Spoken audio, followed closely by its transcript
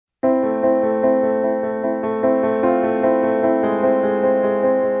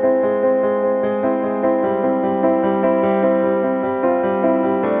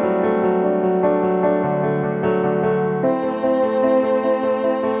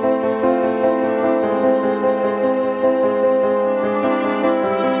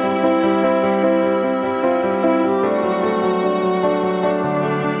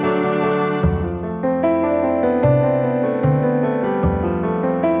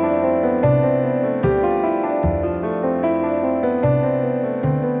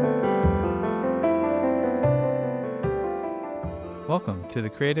to the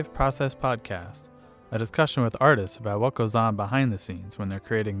Creative Process Podcast, a discussion with artists about what goes on behind the scenes when they're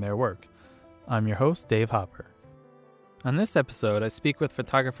creating their work. I'm your host, Dave Hopper. On this episode, I speak with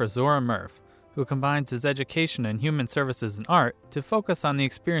photographer Zora Murff, who combines his education in human services and art to focus on the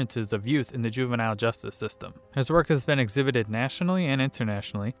experiences of youth in the juvenile justice system. His work has been exhibited nationally and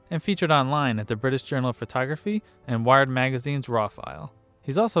internationally and featured online at the British Journal of Photography and Wired Magazine's Raw File.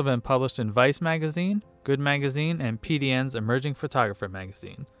 He's also been published in Vice Magazine, Good Magazine, and PDN's Emerging Photographer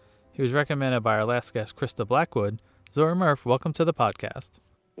Magazine. He was recommended by our last guest, Krista Blackwood. Zora Murff, welcome to the podcast.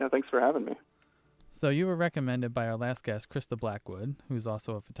 Yeah, thanks for having me. So you were recommended by our last guest, Krista Blackwood, who's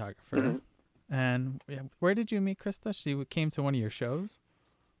also a photographer. Mm-hmm. And where did you meet Krista? She came to one of your shows?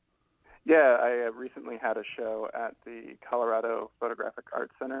 Yeah, I recently had a show at the Colorado Photographic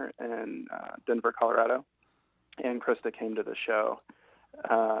Arts Center in Denver, Colorado, and Krista came to the show.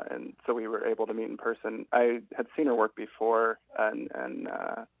 And so we were able to meet in person. I had seen her work before in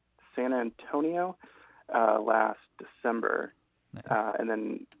San Antonio last December. Nice. And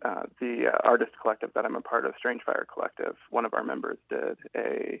then the artist collective that I'm a part of, Strange Fire Collective, one of our members did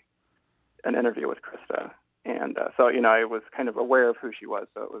an interview with Krista. And so, I was kind of aware of who she was,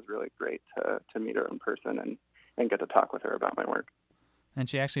 so it was really great to meet her in person and get to talk with her about my work. And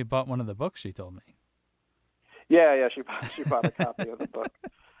she actually bought one of the books, she told me. Yeah, she bought a copy of the book.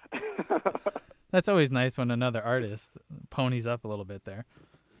 That's always nice when another artist ponies up a little bit there.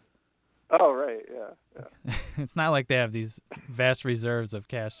 Oh, right, yeah. It's not like they have these vast reserves of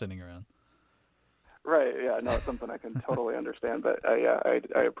cash sitting around. Right, yeah, no, it's something I can totally understand, but I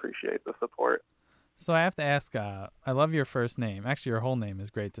appreciate the support. So I have to ask, I love your first name. Actually, your whole name is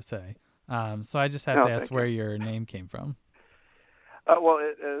great to say. So I just have to ask where your name came from. Well,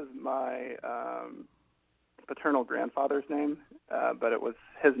 it is my paternal grandfather's name, but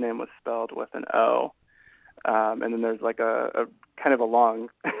his name was spelled with an O. And then there's like a kind of a long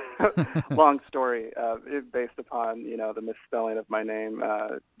story based upon, the misspelling of my name,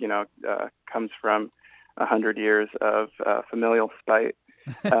 comes from 100 years of familial spite.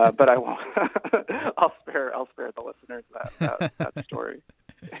 But I won't. I'll spare the listeners that story.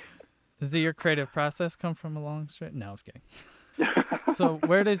 Does your creative process come from a long story? No, I was kidding. So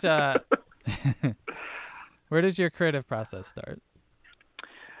where does your creative process start?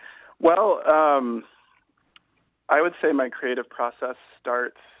 Well, I would say my creative process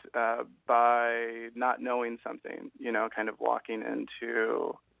starts by not knowing something, kind of walking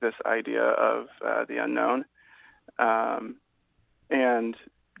into this idea of the unknown, and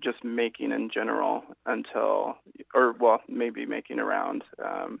just making in general maybe making around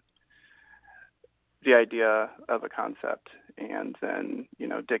the idea of a concept, and then,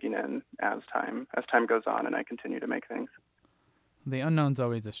 digging in as time goes on, and I continue to make things. The unknown's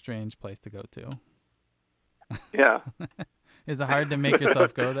always a strange place to go to. Yeah. Is it hard to make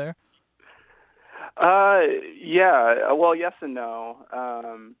yourself go there? Yeah. Well, yes and no.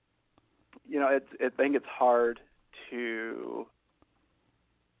 I think it's hard to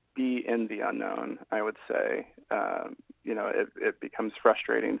be in the unknown, I would say. It becomes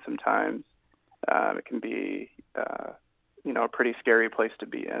frustrating sometimes. It can be, a pretty scary place to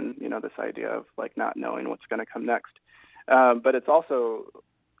be in, this idea of like not knowing what's going to come next. But it's also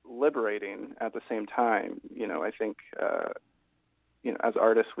liberating at the same time. I think, as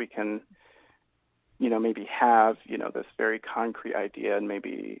artists, we can, maybe have, this very concrete idea and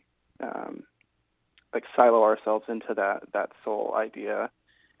maybe like silo ourselves into that sole idea,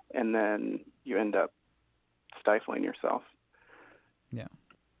 and then you end up stifling yourself. Yeah.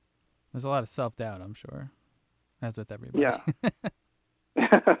 There's a lot of self-doubt, I'm sure, as with everybody. Yeah.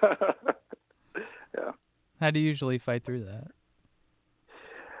 Yeah. How do you usually fight through that?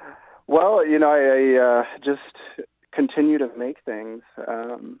 Well, I just continue to make things,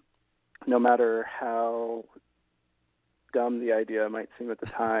 no matter how dumb the idea might seem at the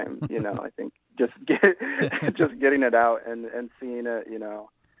time. I think just getting it out and seeing it,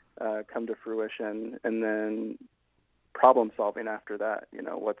 come to fruition, and then problem solving after that.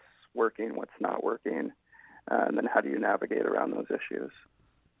 What's working, what's not working, and then how do you navigate around those issues?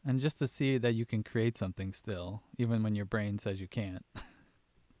 And just to see that you can create something still, even when your brain says you can't.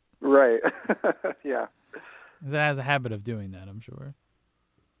 Right. Yeah. It has a habit of doing that, I'm sure.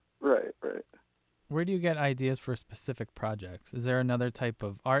 Right. Where do you get ideas for specific projects? Is there another type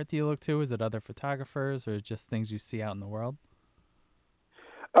of art that you look to? Is it other photographers, or just things you see out in the world?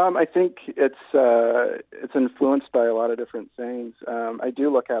 I think it's influenced by a lot of different things. I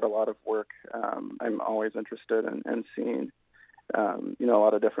do look at a lot of work. I'm always interested in seeing, a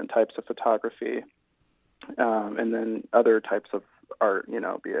lot of different types of photography, and then other types of art,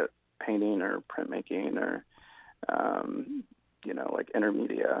 be it painting or printmaking or like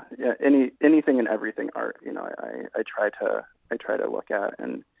intermedia, anything and everything art. I try to look at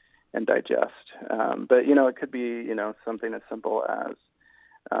and digest. But it could be something as simple as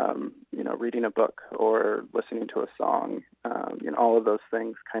reading a book or listening to a song. All of those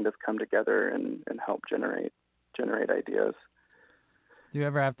things kind of come together and help generate ideas. Do you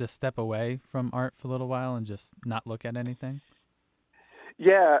ever have to step away from art for a little while and just not look at anything?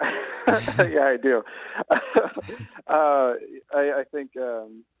 Yeah, yeah, I do. I think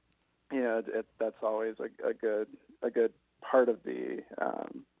that's always a good part of the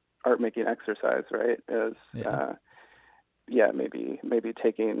art making exercise, right? Is maybe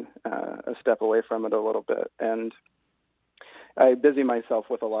taking a step away from it a little bit. And I busy myself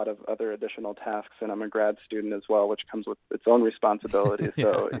with a lot of other additional tasks, and I'm a grad student as well, which comes with its own responsibilities.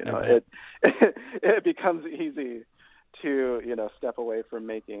 So it becomes easy to step away from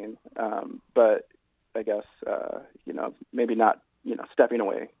making, but I guess maybe not stepping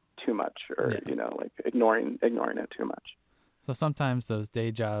away too much, or like ignoring it too much. So sometimes those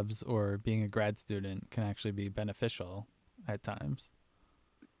day jobs or being a grad student can actually be beneficial at times.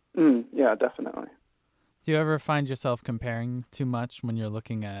 Yeah, definitely. Do you ever find yourself comparing too much when you're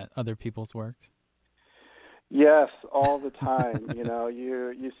looking at other people's work? Yes, all the time.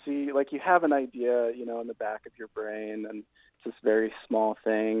 You see, like, you have an idea, in the back of your brain, and it's this very small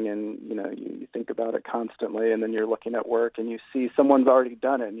thing, and you think about it constantly, and then you're looking at work and you see someone's already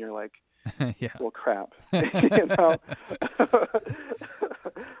done it, and you're like, well, crap.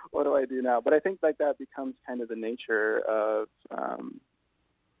 What do I do now? But I think like that becomes kind of the nature of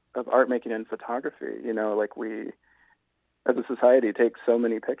art making and photography. Like, we as a society take so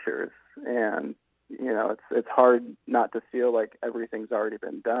many pictures, and it's hard not to feel like everything's already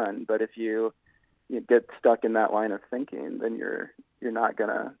been done. But if you get stuck in that line of thinking, then you're not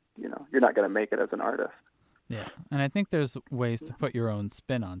gonna make it as an artist. Yeah, and I think there's ways to put your own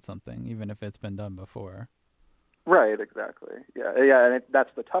spin on something, even if it's been done before. Right, exactly. Yeah, and that's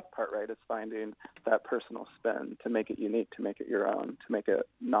the tough part, right? Is finding that personal spin to make it unique, to make it your own, to make it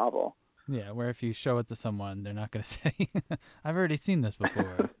novel. Yeah, where if you show it to someone, they're not going to say, "I've already seen this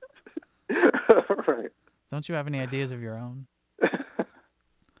before." Right. Don't you have any ideas of your own?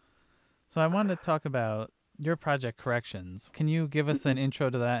 So I wanted to talk about your project, Corrections. Can you give us an intro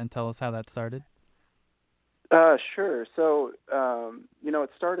to that and tell us how that started? Sure. So, it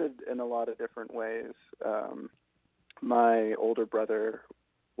started in a lot of different ways. My older brother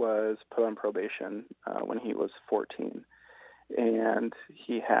was put on probation when he was 14. And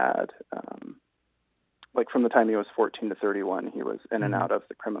he had, from the time he was 14 to 31, he was in and out of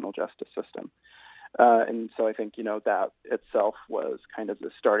the criminal justice system. And so I think, that itself was kind of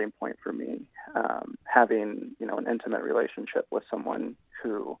the starting point for me, having, an intimate relationship with someone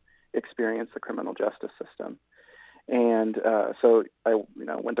who experienced the criminal justice system. And so I,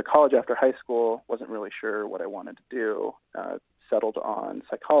 went to college after high school, wasn't really sure what I wanted to do, settled on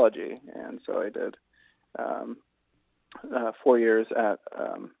psychology. And so I did 4 years at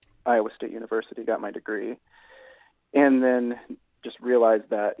Iowa State University, got my degree, and then just realized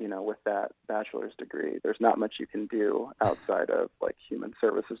that, with that bachelor's degree, there's not much you can do outside of like human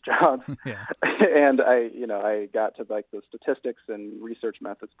services jobs. Yeah. And I got to like the statistics and research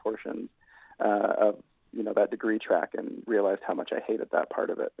methods portions of, that degree track, and realized how much I hated that part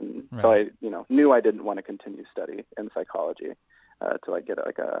of it. And so I, knew I didn't want to continue study in psychology to like get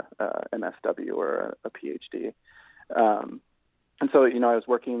like a MSW or a PhD. And so, I was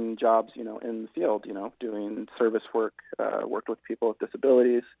working jobs, in the field, doing service work, worked with people with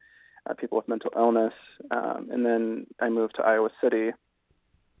disabilities, people with mental illness. And then I moved to Iowa City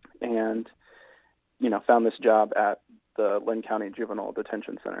and, found this job at the Lynn County Juvenile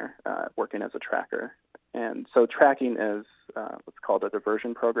Detention Center, working as a tracker. And so tracking is what's called a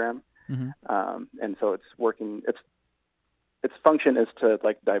diversion program. Mm-hmm. And so its function is to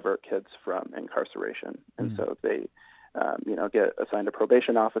like divert kids from incarceration. And so they, get assigned a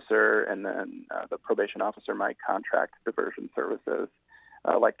probation officer, and then the probation officer might contract diversion services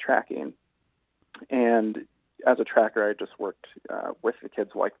like tracking. And as a tracker, I just worked with the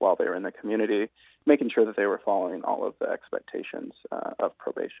kids while they were in the community, making sure that they were following all of the expectations of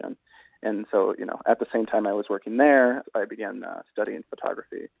probation. And so, at the same time I was working there, I began studying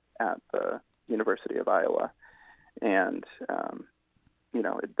photography at the University of Iowa. And,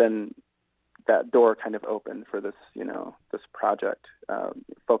 then that door kind of opened for this, this project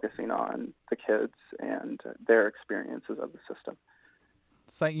focusing on the kids and their experiences of the system.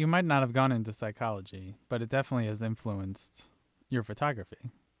 So you might not have gone into psychology, but it definitely has influenced your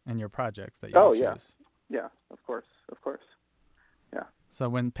photography and your projects that you choose. Yeah, of course. Yeah. So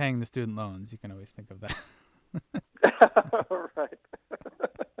when paying the student loans, you can always think of that. Right.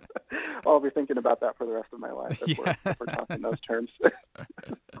 I'll be thinking about that for the rest of my life if we're talking those terms.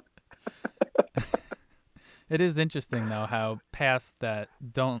 It is interesting, though, how paths that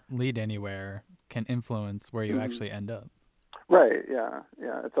don't lead anywhere can influence where you actually end up. Right, yeah.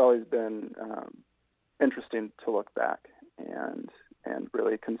 It's always been interesting to look back and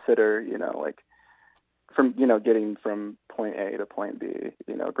really consider, like from, getting from point A to point B,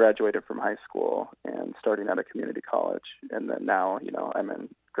 graduated from high school and starting at a community college. And then now, I'm in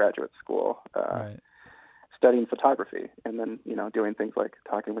graduate school Right. studying photography and then, doing things like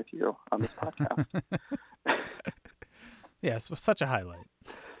talking with you on this podcast. Yes, it was such a highlight.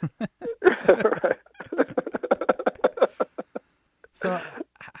 Right. So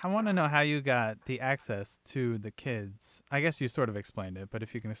I want to know how you got the access to the kids. I guess you sort of explained it, but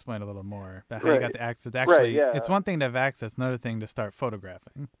if you can explain a little more about how you got the access. Actually, it's one thing to have access, another thing to start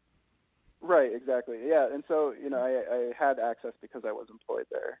photographing. Right, exactly. Yeah, and so, I had access because I was employed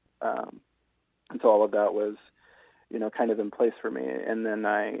there. And so all of that was, kind of in place for me. And then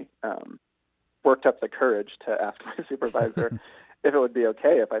I worked up the courage to ask my supervisor if it would be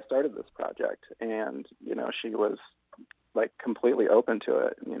okay if I started this project. And, she was like completely open to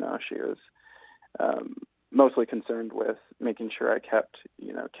it. She was mostly concerned with making sure I kept,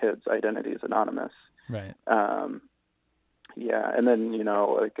 kids' identities anonymous. Right. Yeah, and then,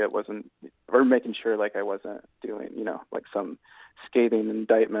 like it wasn't, or making sure like I wasn't doing, like some scathing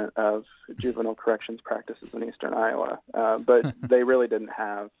indictment of juvenile corrections practices in Eastern Iowa. But they really didn't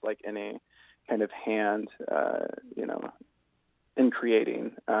have like any kind of hand, in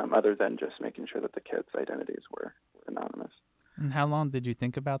creating, other than just making sure that the kids' identities were anonymous. And how long did you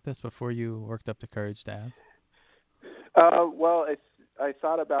think about this before you worked up the courage to ask? Well, I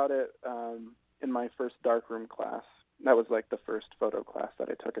thought about it in my first darkroom class. That was like the first photo class that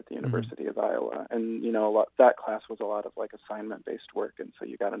I took at the University of Iowa. And, that class was a lot of like assignment-based work. And so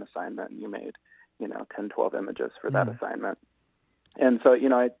you got an assignment and you made, 10, 12 images for that assignment. And so,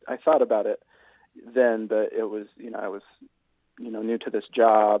 I thought about it then, but it was, I was, new to this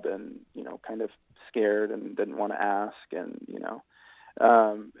job and, kind of scared and didn't want to ask. And,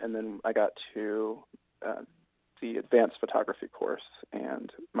 and then I got to the advanced photography course,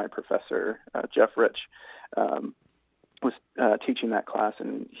 and my professor, Jeff Rich, was teaching that class,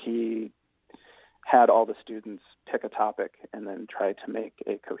 and he had all the students pick a topic and then try to make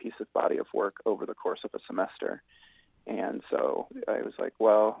a cohesive body of work over the course of a semester. And so I was like,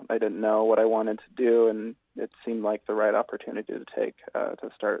 well, I didn't know what I wanted to do, and it seemed like the right opportunity to take to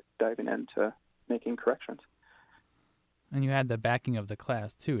start diving into making corrections. And you had the backing of the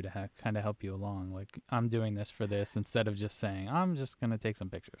class, too, to kind of help you along. Like, I'm doing this for this, instead of just saying, I'm just going to take some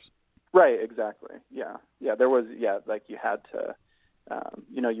pictures. Right, exactly. Yeah. There was, like you had to,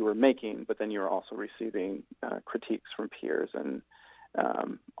 you were making, but then you were also receiving critiques from peers and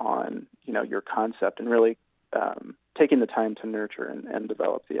on, your concept, and really taking the time to nurture and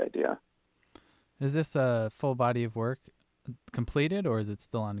develop the idea. Is this a full body of work completed, or is it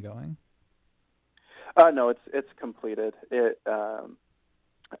still ongoing? No, it's completed. I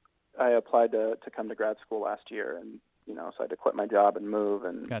applied to come to grad school last year, and so I had to quit my job and move,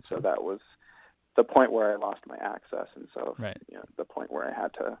 and Gotcha. So that was the point where I lost my access, and so right. The point where I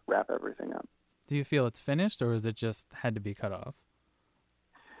had to wrap everything up. Do you feel it's finished, or is it just had to be cut off?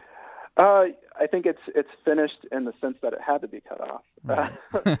 I think it's finished in the sense that it had to be cut off. Right.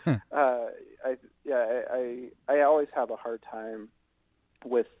 I always have a hard time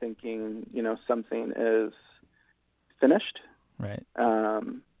with thinking, something is finished. Right.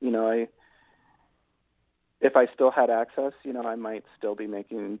 If I still had access, I might still be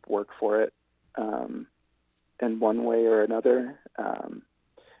making work for it in one way or another.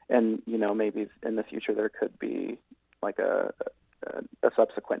 And, maybe in the future there could be like a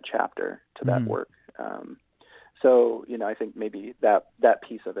subsequent chapter to that work. So, I think maybe that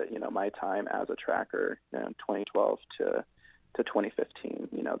piece of it, my time as a tracker, 2012 to 2015,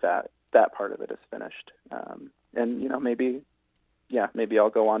 that part of it is finished. And, maybe I'll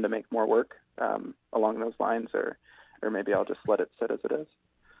go on to make more work along those lines, or maybe I'll just let it sit as it is.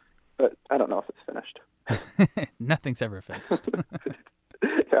 But I don't know if it's finished. Nothing's ever finished.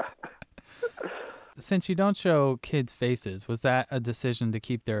 Yeah. Since you don't show kids' faces, was that a decision to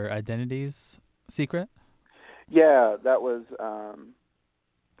keep their identities secret? Yeah, that was,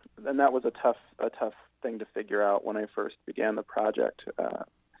 and that was a tough thing to figure out when I first began the project.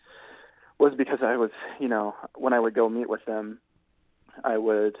 Was because I was, when I would go meet with them, I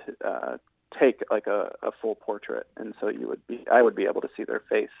would take like a full portrait, and so I would be able to see their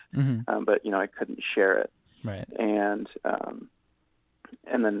face, but I couldn't share it. Right. And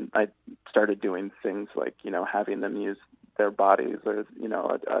And then I started doing things like, having them use their bodies as,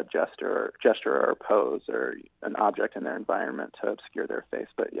 a gesture or a pose or an object in their environment to obscure their face.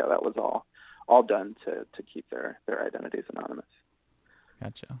 But yeah, that was all done to keep their identities anonymous.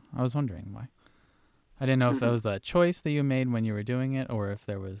 Gotcha. I was wondering why. I didn't know if that was a choice that you made when you were doing it or if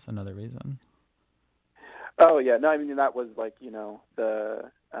there was another reason. Oh, yeah. No, I mean, that was like,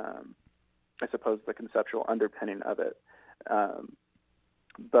 I suppose the conceptual underpinning of it.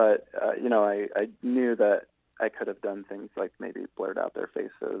 But I knew that I could have done things like maybe blurred out their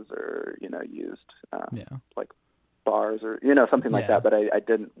faces or, used like bars or, something like that. But I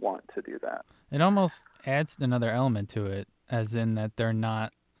didn't want to do that. It almost adds another element to it, as in that they're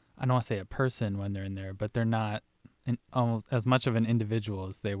not, I don't want to say a person when they're in there, but they're not almost as much of an individual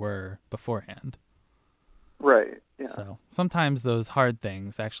as they were beforehand. Right. Yeah. So sometimes those hard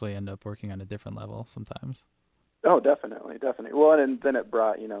things actually end up working on a different level sometimes. Oh, definitely. Well, and then it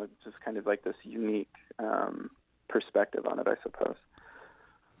brought, just kind of like this unique perspective on it, I suppose.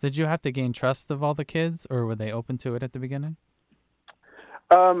 Did you have to gain trust of all the kids, or were they open to it at the beginning?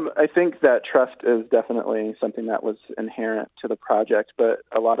 I think that trust is definitely something that was inherent to the project, but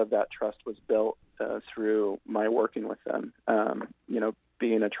a lot of that trust was built through my working with them.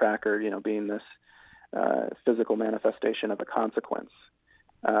 Being a tracker, being this physical manifestation of a consequence.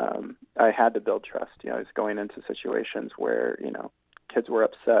 I had to build trust. I was going into situations where, kids were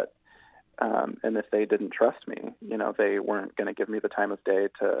upset. And if they didn't trust me, they weren't going to give me the time of day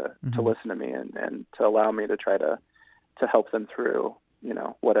to listen to me and to allow me to try to help them through,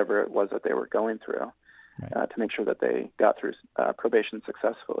 whatever it was that they were going through, right. To make sure that they got through probation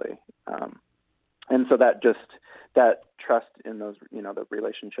successfully. And so that trust in those, the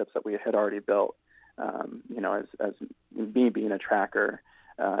relationships that we had already built, as me being a tracker,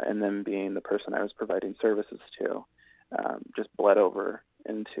 and then being the person I was providing services to, just bled over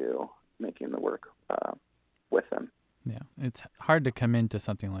into making the work with them. Yeah, it's hard to come into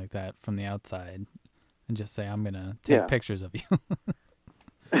something like that from the outside and just say, I'm going to take pictures of you.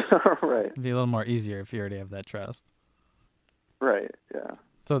 Right. It'd be a little more easier if you already have that trust. Right, yeah.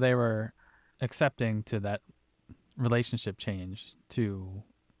 So they were accepting to that relationship change to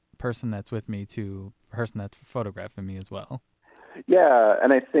person that's with me to person that's photographing me as well. Yeah,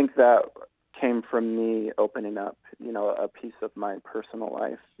 and I think that came from me opening up, a piece of my personal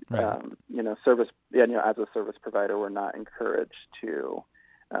life. Right. As a service provider, we're not encouraged to,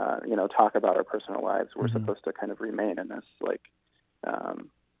 talk about our personal lives. We're supposed to kind of remain in this, like,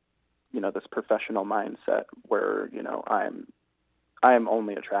 this professional mindset where, I am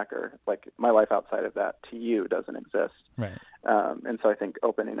only a tracker. Like, my life outside of that to you doesn't exist. Right. And so I think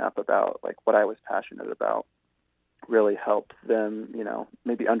opening up about, like, what I was passionate about really helped them,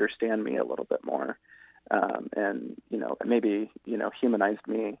 maybe understand me a little bit more, and maybe humanized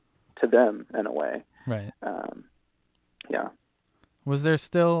me to them in a way. Right. Yeah. Was there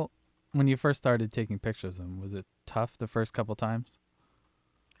still, when you first started taking pictures of them, was it tough the first couple times?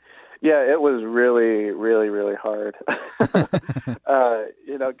 Yeah, it was really, really, really hard.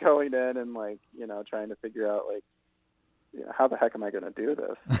 Going in and trying to figure out how the heck am I going to do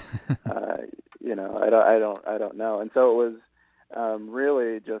this? I don't know. And so it was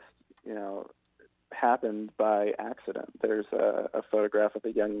really just, happened by accident. There's a photograph of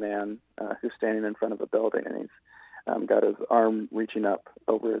a young man who's standing in front of a building, and he's got his arm reaching up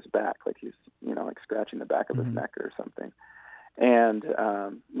over his back, like he's, like scratching the back of his neck or something. And,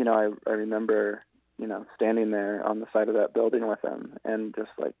 I remember, standing there on the side of that building with him and just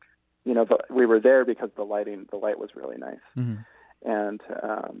we were there because the light was really nice. Mm-hmm. And,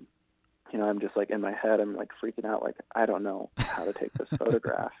 I'm just in my head, I'm freaking out, I don't know how to take this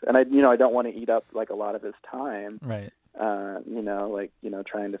photograph. And I don't want to eat up a lot of his time, right.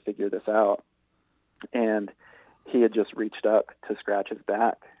 Trying to figure this out. And he had just reached up to scratch his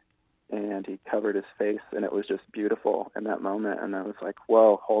back and he covered his face, and it was just beautiful in that moment. And I was like,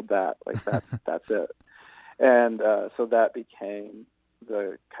 whoa, hold that. That's it. And so that became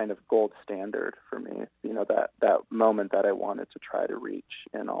the kind of gold standard for me, that moment that I wanted to try to reach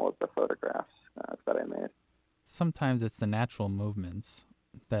in all of the photographs that I made. Sometimes it's the natural movements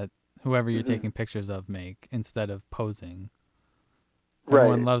that whoever you're taking pictures of make instead of posing.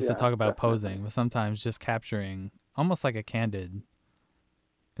 Everyone loves to talk about posing, but sometimes just capturing almost like a candid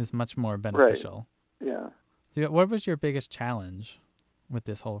is much more beneficial. Right. Yeah. So what was your biggest challenge with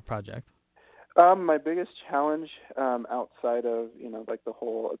this whole project? My biggest challenge, outside of, the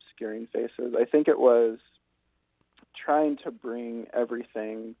whole obscuring faces, I think it was trying to bring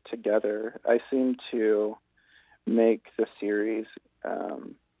everything together. I seem to make the series,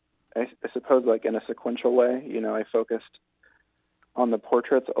 I suppose, in a sequential way. I focused on the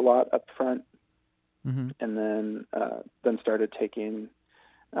portraits a lot up front, Mm-hmm. and then started taking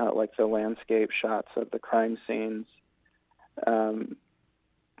like the landscape shots of the crime scenes. And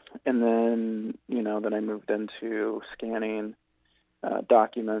then, then I moved into scanning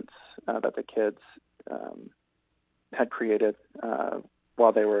documents that the kids had created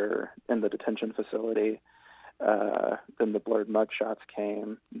while they were in the detention facility. Then the blurred mugshots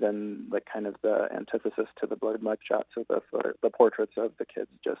came. Then, like, kind of the antithesis to the blurred mugshots, so the portraits of the kids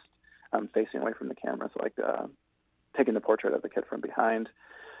just facing away from the cameras, like taking the portrait of the kid from behind.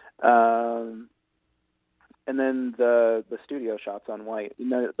 And then the studio shots on white,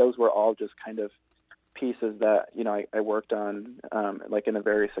 those were all just kind of pieces that, I worked on like in a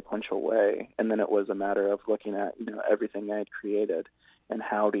very sequential way. And then it was a matter of looking at, everything I had created and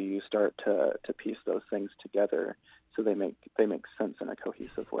how do you start to piece those things together so they make sense in a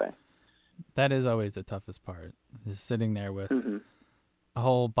cohesive way. That is always the toughest part, is sitting there with Mm-hmm. a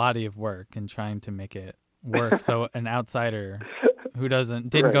whole body of work and trying to make it work so an outsider who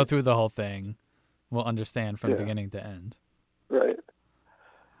didn't Right. go through the whole thing will understand from Yeah. beginning to end. Right.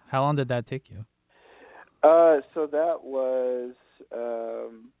 How long did that take you? So that was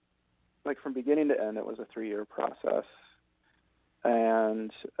like from beginning to end, it was a 3-year process,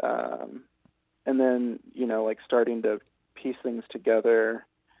 and then like starting to piece things together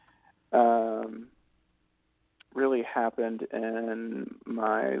really happened in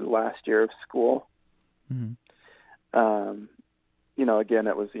my last year of school. Mm-hmm. Again,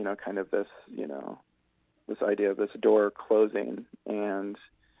 it was kind of this this idea of this door closing and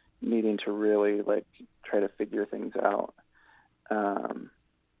needing to really like try to figure things out.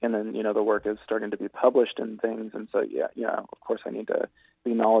 And then, the work is starting to be published and things. And so, of course I need to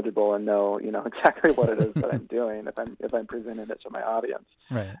be knowledgeable and know, exactly what it is that I'm doing if I'm presenting it to my audience.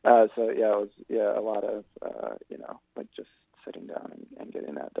 Right. So it was, a lot of, like just sitting down and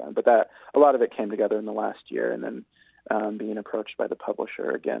getting that done. But a lot of it came together in the last year. And then being approached by the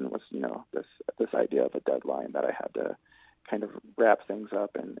publisher again was, this idea of a deadline that I had to kind of wrap things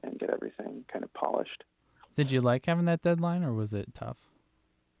up and get everything kind of polished. Did you like having that deadline, or was it tough?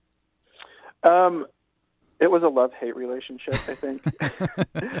 It was a love-hate relationship, I think.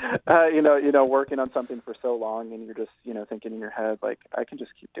 Working on something for so long, and you're just, thinking in your head, like, I can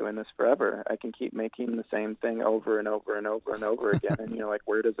just keep doing this forever. I can keep making the same thing over and over and over and over again. And, like,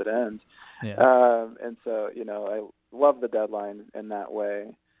 where does it end? Yeah. And so, I love the deadline in that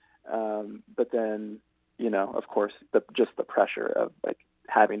way. But then, of course, just the pressure of, like,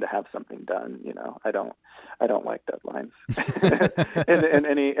 having to have something done. I don't like deadlines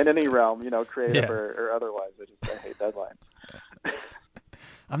in any realm, creative or otherwise. I hate deadlines.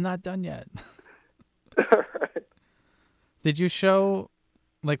 I'm not done yet. Right. Did you show,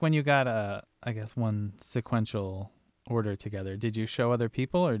 like, when you got one sequential order together, did you show other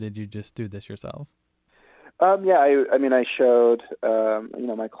people, or did you just do this yourself? I showed,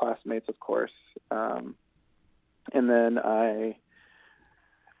 my classmates, of course. And then I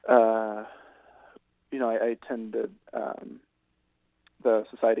attended the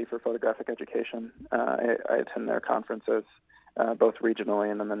Society for Photographic Education. I attend their conferences, both regionally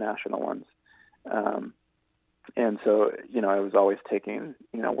and then the national ones. And so, I was always taking,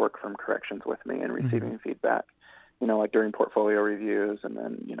 work from corrections with me and receiving feedback, like during portfolio reviews, and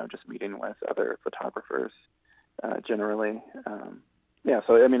then, just meeting with other photographers generally.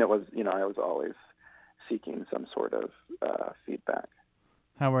 So, it was, I was always seeking some sort of feedback.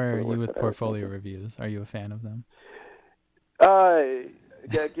 How are you with portfolio reviews? Are you a fan of them?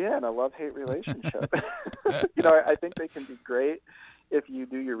 Again, a love-hate relationship. I think they can be great if you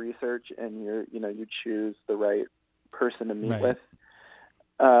do your research and you choose the right person to meet with.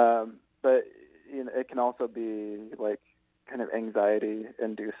 But it can also be like kind of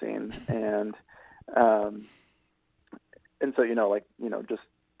anxiety-inducing, and so just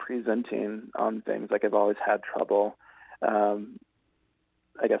presenting on things. Like, I've always had trouble,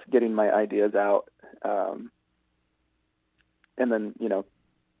 I guess, getting my ideas out. And then,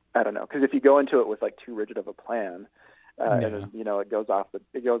 I don't know, because if you go into it with like too rigid of a plan, and then, it goes off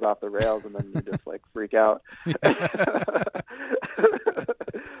the rails, and then you just like freak out.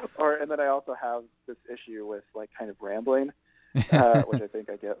 And then I also have this issue with like kind of rambling, which I think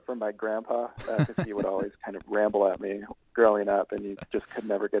I get from my grandpa, because he would always kind of ramble at me growing up, and you just could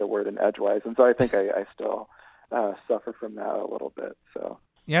never get a word in edgewise. And so I think I still suffer from that a little bit. So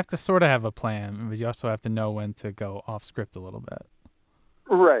you have to sort of have a plan, but you also have to know when to go off script a little bit.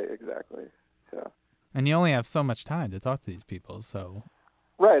 Right, exactly. So. And you only have so much time to talk to these people, so.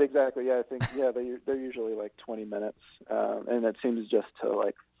 Right, exactly. Yeah, I think they're usually like 20 minutes, and it seems just to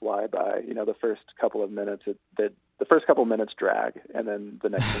like fly by. The first couple of minutes, the first couple of minutes drag, and then the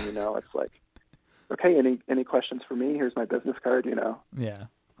next thing you know, it's like, okay, any questions for me? Here's my business card. Yeah,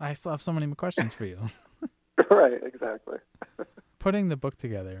 I still have so many more questions for you. Right, exactly. Putting the book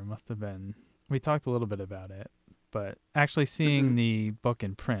together must have been. We talked a little bit about it, but actually seeing the book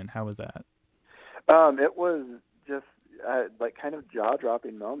in print, how was that? It was just like kind of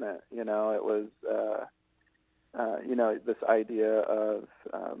jaw-dropping moment. It was this idea of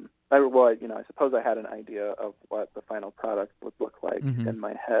I suppose I had an idea of what the final product would look like in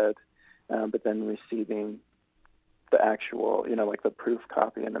my head, but then receiving the actual, like the proof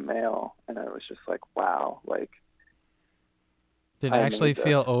copy in the mail, and I was just like, wow, like. Did it actually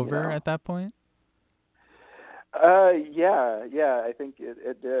feel over at that point? Yeah, I think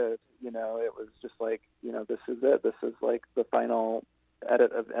it did. It was just like, this is it. This is like the final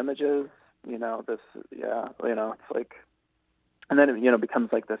edit of images. It's like, and then it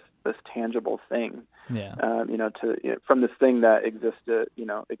becomes like this tangible thing. Yeah. From this thing that exists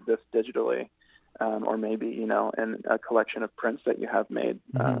digitally, or maybe in a collection of prints that you have made,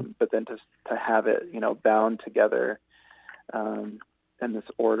 but then to have it bound together in this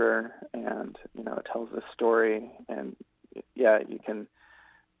order, and it tells this story, and you can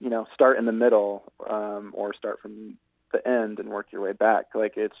start in the middle, or start from the end and work your way back.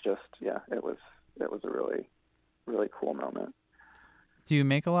 Like, it's just it was a really, really cool moment. Do you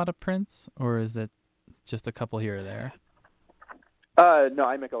make a lot of prints, or is it just a couple here or there? No,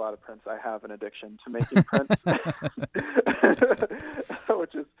 I make a lot of prints. I have an addiction to making prints,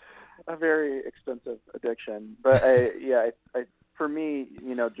 which is a very expensive addiction. But I for me,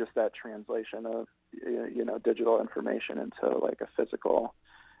 just that translation of digital information into like a physical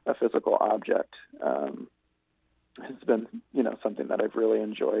object has been something that I've really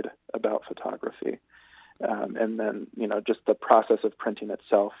enjoyed about photography. And then just the process of printing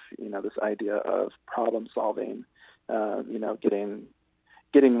itself, this idea of problem solving, getting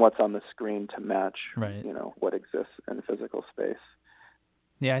what's on the screen to match right. What exists in physical space.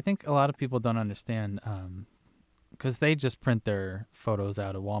 Yeah, I think a lot of people don't understand, because they just print their photos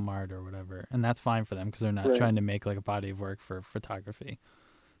out of Walmart or whatever, and that's fine for them because they're not trying to make like a body of work for photography.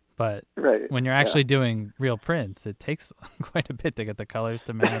 But when you're actually doing real prints, it takes quite a bit to get the colors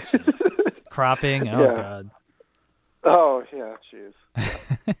to match. And cropping, God. Oh, yeah, jeez.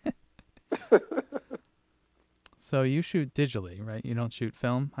 Yeah. So you shoot digitally, right? You don't shoot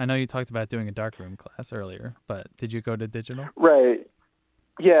film? I know you talked about doing a darkroom class earlier, but did you go to digital? Right.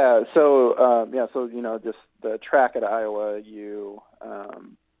 Yeah. So, just the track at Iowa,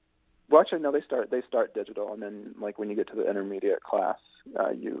 they start digital, and then like when you get to the intermediate class,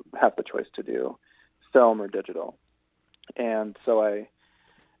 you have the choice to do film or digital. And so I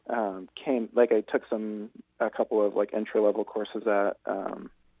took a couple of like entry level courses at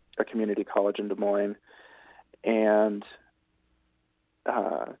a community college in Des Moines, and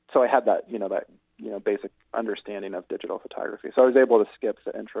so I had that basic understanding of digital photography. So I was able to skip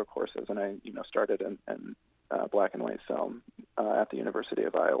the intro courses, and I started in black and white film at the University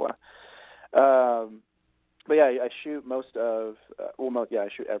of Iowa. But I shoot I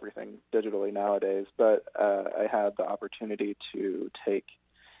shoot everything digitally nowadays. But I had the opportunity to take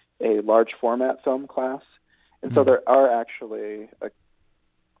a large format film class, and so there are actually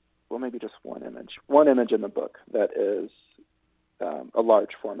maybe just one image in the book that is a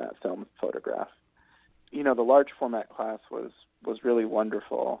large format film photograph. The large format class was really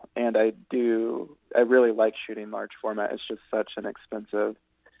wonderful, and I really like shooting large format. It's just such an expensive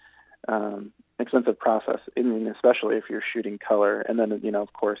process, especially if you're shooting color. And then,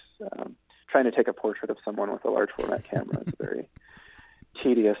 of course, trying to take a portrait of someone with a large format camera is a very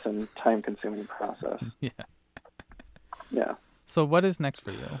tedious and time-consuming process. Yeah. Yeah. So what is next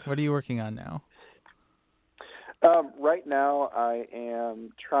for you? What are you working on now? Right now, I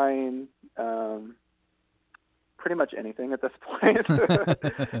am trying pretty much anything at this point. While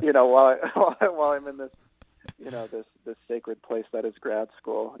I'm in this, this sacred place that is grad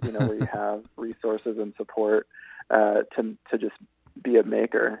school, where you have resources and support to just be a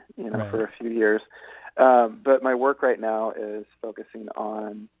maker, for a few years. But my work right now is focusing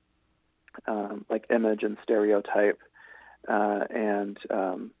on like image and stereotype and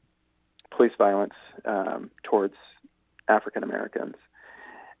police violence towards African Americans.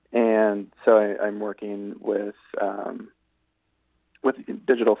 And so I'm working with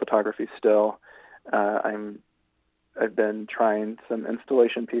digital photography still. I've been trying some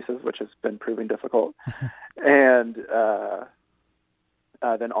installation pieces, which has been proving difficult, and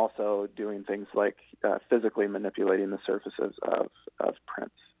then also doing things like physically manipulating the surfaces of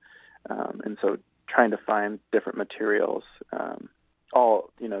prints. And so trying to find different materials,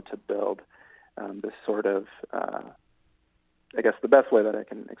 all, to build this sort of, I guess the best way that I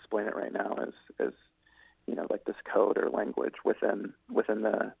can explain it right now is like this code or language within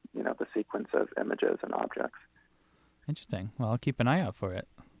the, the sequence of images and objects. Interesting. Well, I'll keep an eye out for it.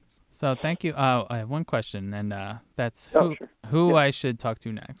 So thank you. I have one question, and that's who I should talk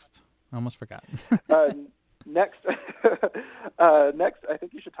to next. I almost forgot. Next, I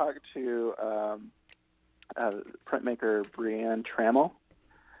think you should talk to printmaker Brianne Trammell.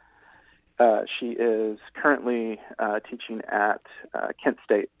 She is currently teaching at Kent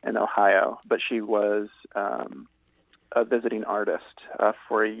State in Ohio, but she was a visiting artist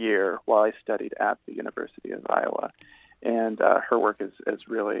for a year while I studied at the University of Iowa. And her work is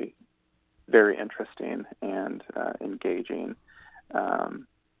really very interesting and engaging.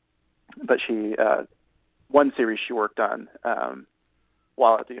 But she one series she worked on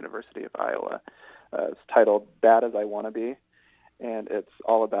while at the University of Iowa is titled "Bad as I Want to Be," and it's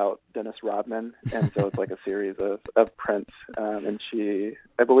all about Dennis Rodman. And so it's like a series of prints. And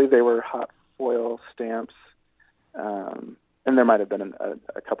I believe they were hot foil stamps, and there might have been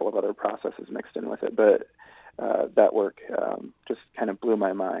a couple of other processes mixed in with it, but that work just kind of blew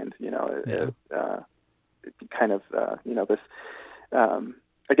my mind. It kind of, this,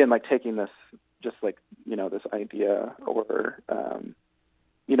 again, like taking this, just like, this idea or,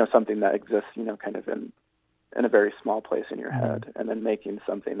 something that exists, kind of in a very small place in your head, and then making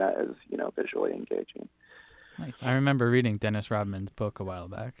something that is, visually engaging. Nice. I remember reading Dennis Rodman's book a while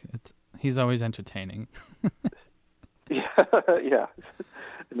back. He's always entertaining. Yeah.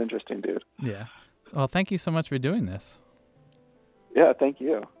 An interesting dude. Yeah. Well, thank you so much for doing this. Yeah, thank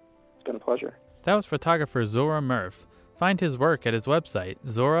you. It's been a pleasure. That was photographer Zora Murff. Find his work at his website,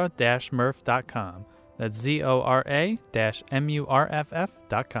 zora-murff.com. That's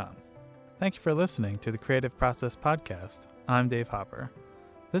ZORA-MURFF.com. Thank you for listening to the Creative Process Podcast. I'm Dave Hopper.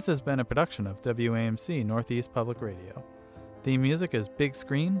 This has been a production of WAMC Northeast Public Radio. Theme music is Big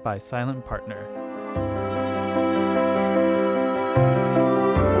Screen by Silent Partner.